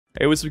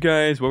Hey, what's up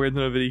guys, welcome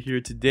to another video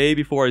here. Today,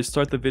 before I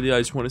start the video,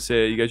 I just want to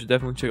say you guys should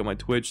definitely check out my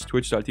Twitch,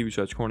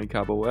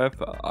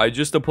 twitch.tv/cornycabof. I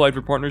just applied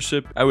for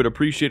partnership. I would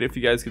appreciate it if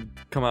you guys could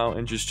come out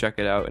and just check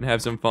it out and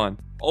have some fun.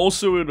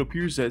 Also, it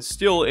appears that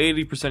still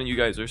 80% of you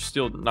guys are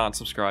still not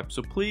subscribed,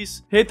 so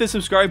please hit the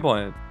subscribe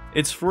button.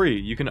 It's free.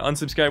 You can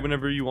unsubscribe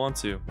whenever you want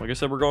to. Like I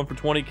said, we're going for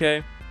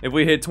 20k. If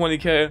we hit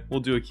 20k, we'll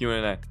do a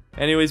Q&A.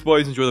 Anyways,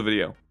 boys, enjoy the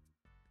video.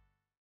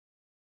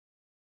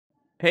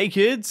 Hey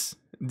kids!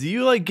 Do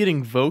you like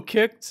getting vote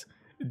kicked?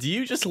 Do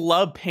you just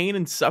love pain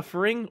and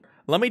suffering?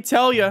 Let me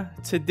tell you,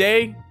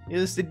 today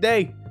is the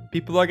day.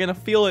 People are gonna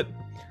feel it.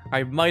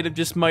 I might have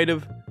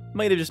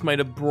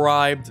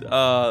bribed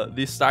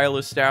the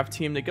stylist staff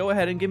team to go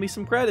ahead and give me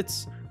some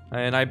credits.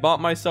 And I bought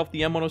myself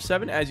the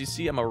M107. As you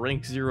see, I'm a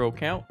rank 0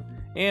 account,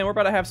 and we're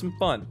about to have some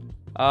fun.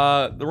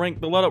 The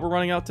loadout we're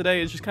running out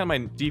today is just kind of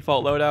my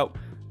default loadout: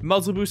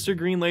 muzzle booster,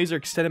 green laser,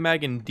 extended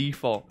mag, and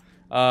default.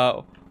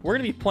 We're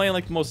gonna be playing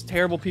like the most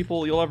terrible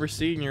people you'll ever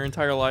see in your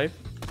entire life.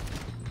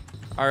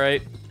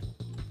 Alright.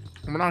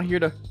 We're not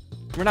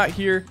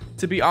here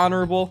to be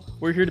honorable.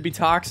 We're here to be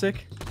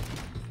toxic.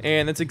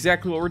 And that's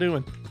exactly what we're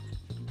doing.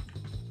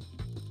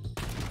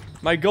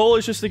 My goal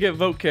is just to get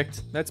vote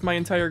kicked. That's my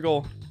entire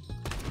goal.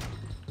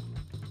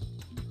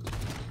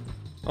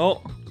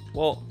 Oh,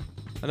 well,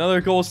 another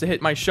goal is to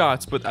hit my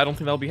shots, but I don't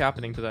think that'll be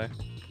happening today.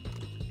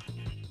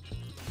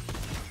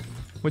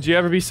 Would you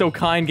ever be so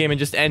kind, game, and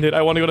just end it?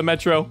 I want to go to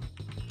Metro.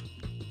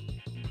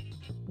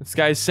 This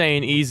guy's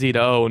saying easy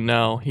to, oh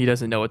no, he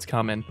doesn't know what's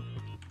coming.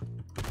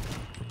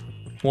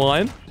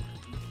 One.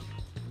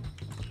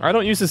 I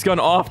don't use this gun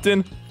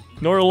often,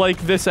 nor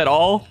like this at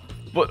all,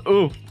 but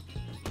ooh.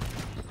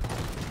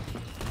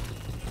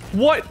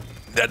 What?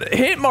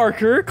 Hit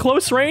marker?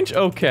 Close range?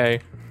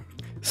 Okay.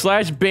 /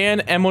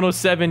 ban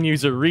M107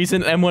 user.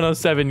 Reason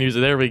M107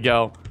 user. There we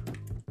go.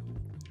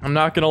 I'm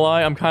not gonna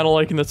lie, I'm kind of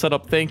liking the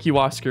setup. Thank you,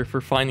 Oscar,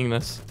 for finding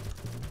this.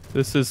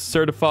 This is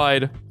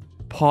certified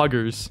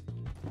poggers.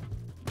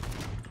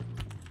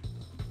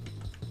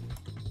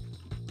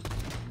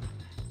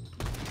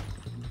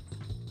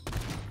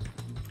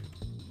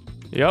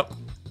 Yep.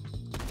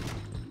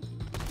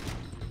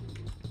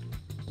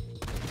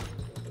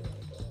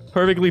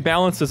 Perfectly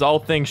balanced as all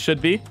things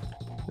should be.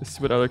 Let's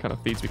see what other kind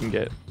of feeds we can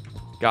get.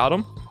 Got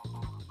him.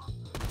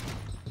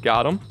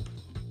 Got him.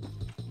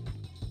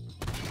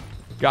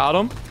 Got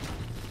him.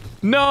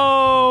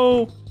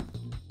 No!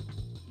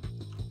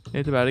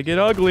 It's about to get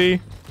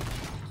ugly.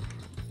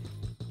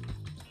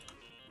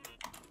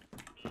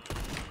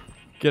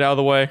 Get out of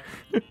the way.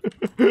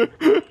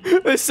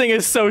 This thing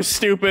is so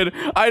stupid.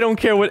 I don't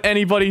care what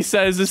anybody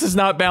says. This is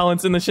not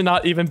balanced and this should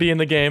not even be in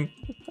the game.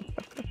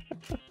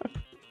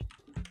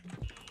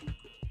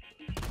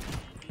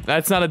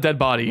 That's not a dead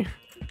body.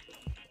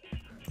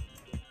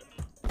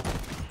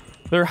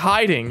 They're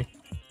hiding.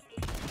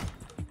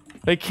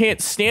 They can't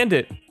stand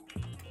it.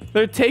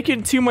 They're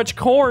taking too much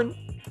corn.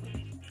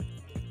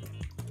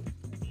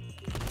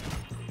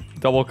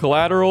 Double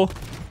collateral.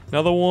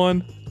 Another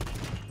one.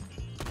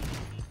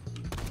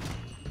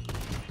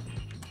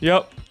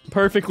 Yep.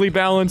 Perfectly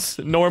balanced,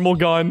 normal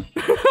gun.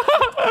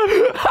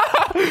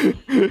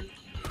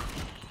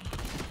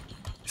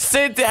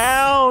 Sit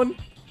down!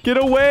 Get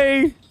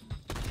away!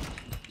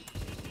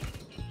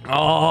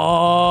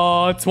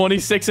 Oh,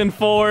 26 and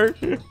 4.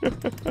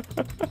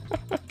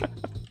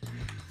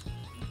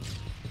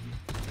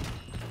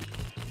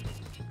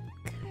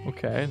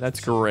 Okay, that's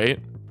great.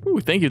 Ooh,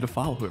 thank you to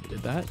follow whoever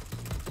did that.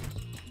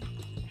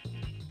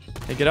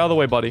 Hey, get out of the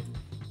way, buddy.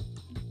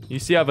 You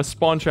see I have a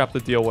spawn trap to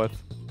deal with.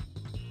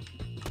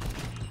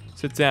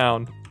 Sit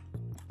down.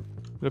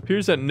 It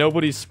appears that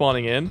nobody's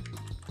spawning in.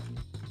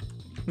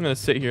 I'm gonna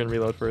sit here and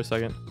reload for a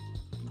second.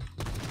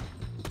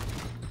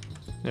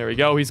 There we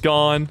go, he's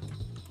gone.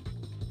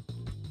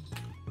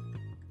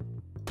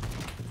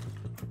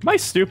 Am I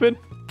stupid?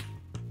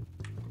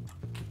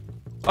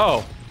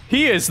 Oh,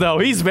 he is though.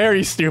 He's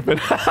very stupid.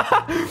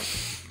 Well,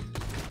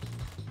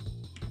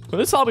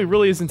 this probably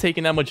really isn't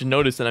taking that much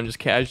notice that I'm just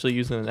casually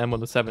using an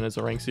M107 as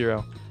a rank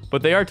 0.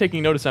 But they are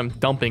taking notice I'm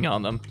dumping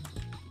on them.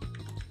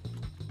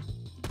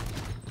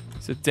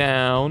 Sit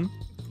down.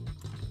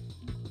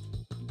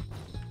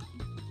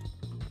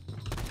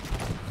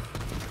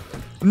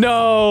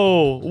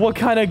 No! What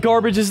kind of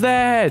garbage is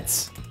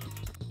that?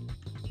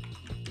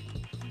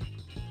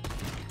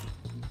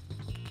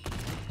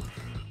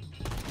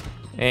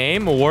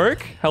 Aim,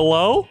 work?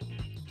 Hello?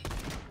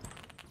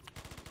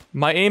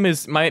 My aim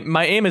is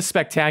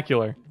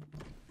spectacular.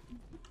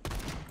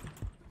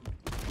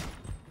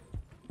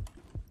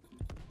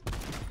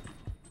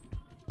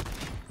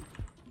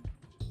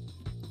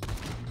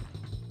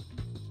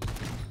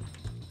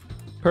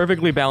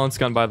 Perfectly balanced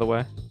gun, by the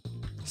way.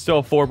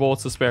 Still 4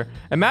 bullets to spare.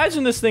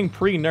 Imagine this thing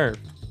pre-nerf.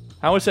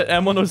 How much that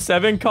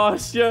M107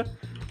 cost you?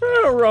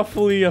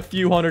 Roughly a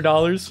few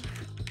 $100s.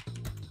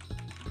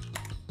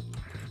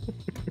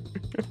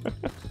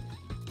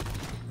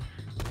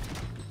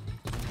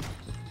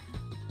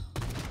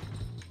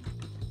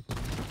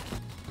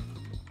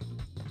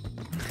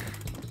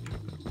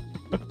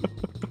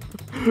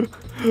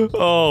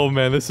 Oh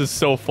man, this is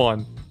so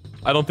fun.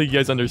 I don't think you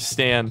guys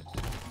understand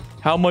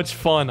how much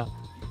fun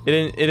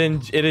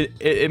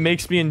it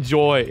makes me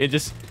enjoy.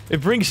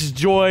 It brings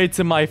joy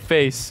to my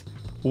face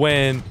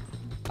when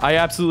I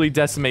absolutely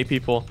decimate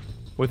people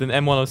with an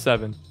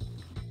M107.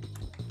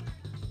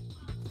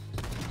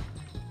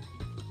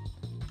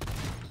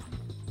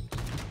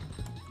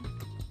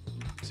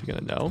 Is he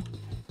gonna know?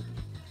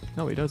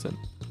 No, he doesn't.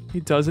 He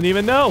doesn't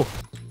even know.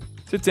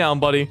 Sit down,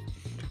 buddy.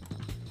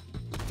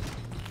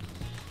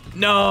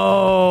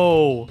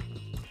 No!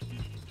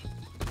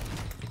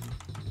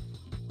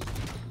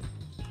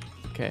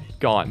 Okay,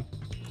 gone.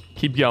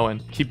 Keep going.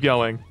 Keep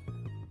going.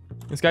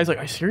 This guy's like,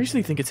 I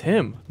seriously think it's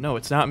him. No,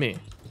 it's not me.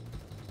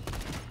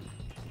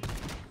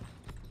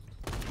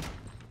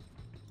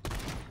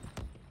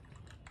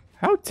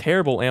 How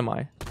terrible am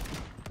I?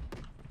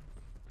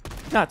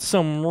 Not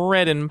some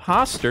red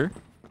imposter.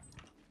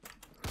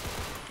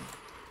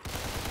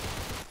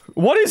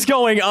 What is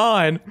going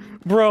on?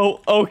 Bro,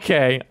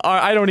 okay.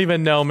 I don't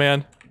even know,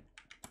 man.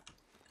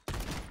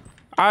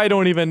 I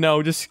don't even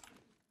know. Just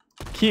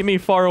keep me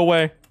far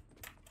away.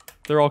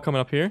 They're all coming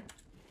up here.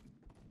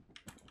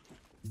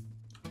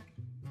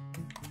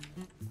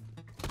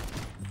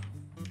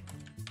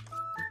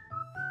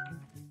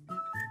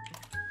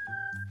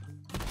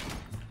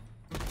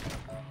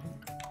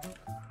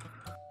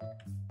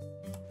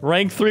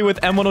 Rank 3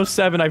 with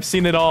M107. I've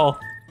seen it all.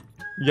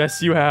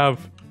 Yes, you have.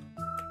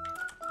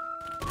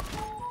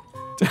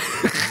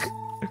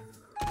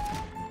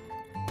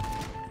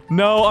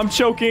 No, I'm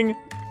choking.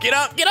 Get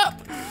up, get up.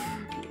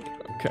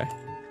 Okay.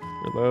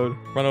 Reload.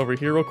 Run over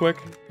here real quick.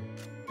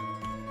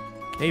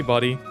 Hey,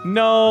 buddy.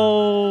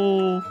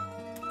 No.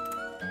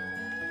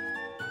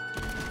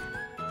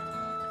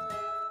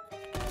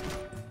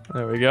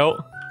 There we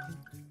go.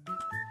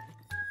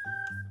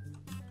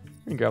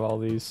 We can grab all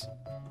these.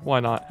 Why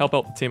not? Help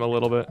out the team a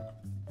little bit.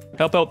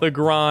 Help out the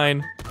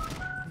grind.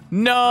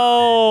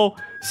 No!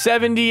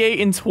 78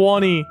 and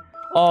 20.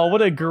 Oh,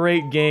 what a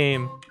great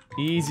game.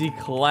 Easy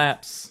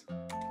claps.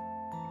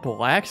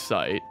 Black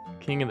site.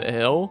 King of the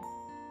hill.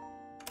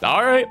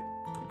 Alright.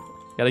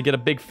 Gotta get a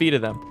big feed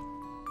of them.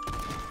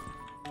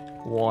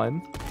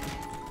 1.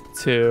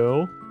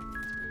 2.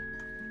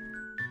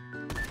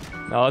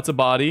 No, it's a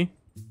body.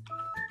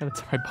 Gotta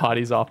take my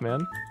bodies off,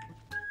 man.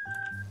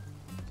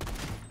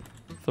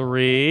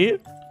 3.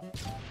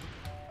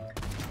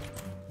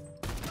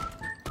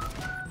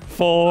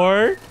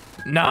 4.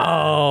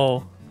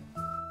 No.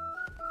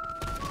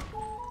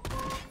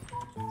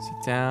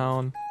 Sit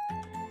down.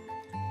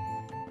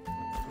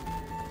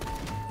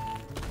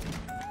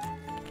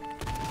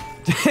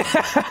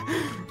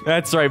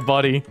 That's right,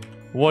 buddy.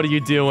 What are you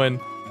doing?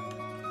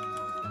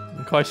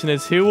 The question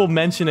is, who will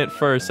mention it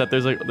first that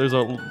there's a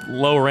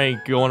low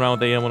rank going around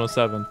with the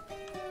M107?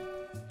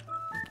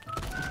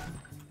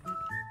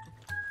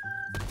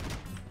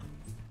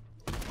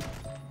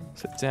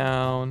 Sit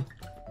down.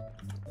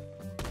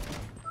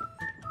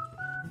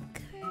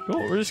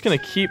 Cool, we're just gonna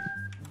give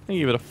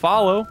it a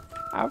follow.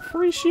 I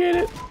appreciate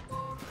it.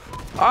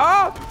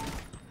 Ah!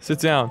 Sit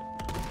down.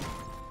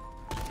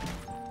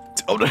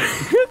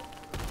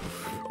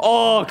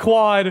 Oh,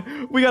 quad.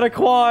 We got a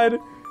quad.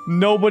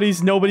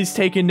 Nobody's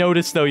taking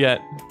notice though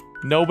yet.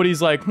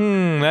 Nobody's like,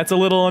 that's a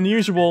little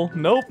unusual.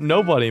 Nope,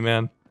 nobody,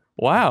 man.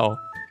 Wow.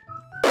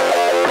 Hey,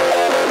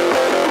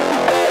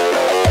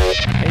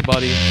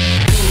 buddy.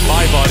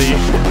 Bye, buddy.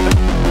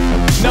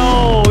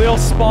 No, they all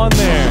spawn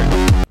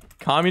there.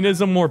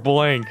 Communism or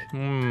blank?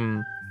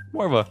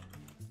 More of a...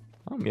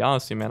 I'll be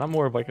honest with you, man. I'm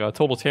more of like a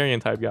totalitarian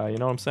type guy, you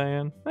know what I'm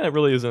saying? It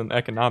really isn't an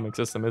economic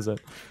system, is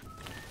it?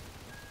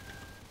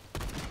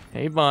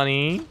 Hey,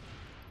 bunny.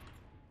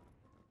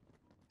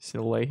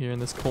 Still lay here in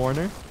this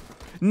corner.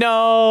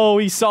 No,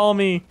 he saw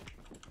me.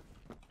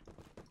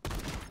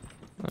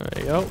 There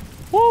you go.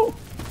 Woo!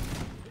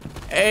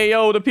 Hey,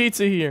 yo, the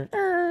pizza here.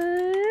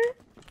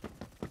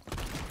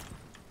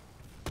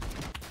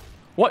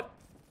 What?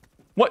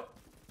 What?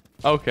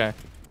 Okay.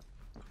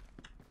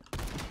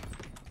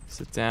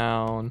 Sit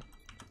down.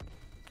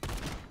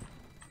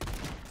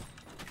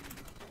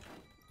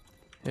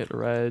 Hit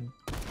red.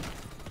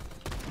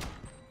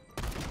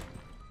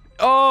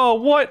 Oh,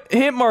 what?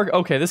 Hit mark.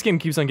 Okay, this game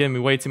keeps on giving me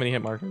way too many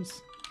hit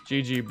markers.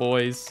 GG,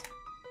 boys.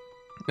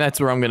 That's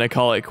where I'm going to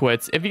call it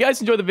quits. If you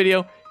guys enjoyed the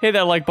video, hit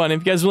that like button.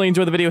 If you guys really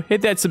enjoyed the video,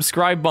 hit that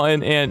subscribe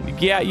button. And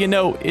yeah, you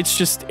know,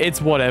 it's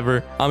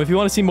whatever. If you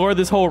want to see more of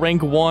this whole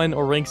rank 1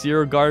 or rank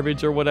 0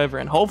 garbage or whatever,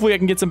 and hopefully I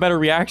can get some better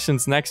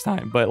reactions next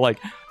time. But like,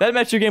 that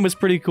Metro game was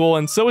pretty cool.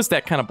 And so was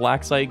that kind of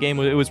black site game.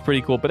 It was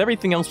pretty cool. But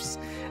everything else was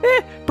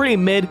pretty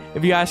mid,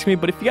 if you ask me.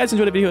 But if you guys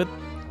enjoyed the video,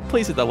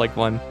 please hit that like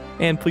button.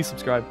 And please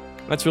subscribe.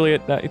 That's really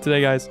it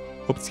today, guys.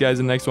 Hope to see you guys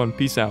in the next one.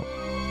 Peace out.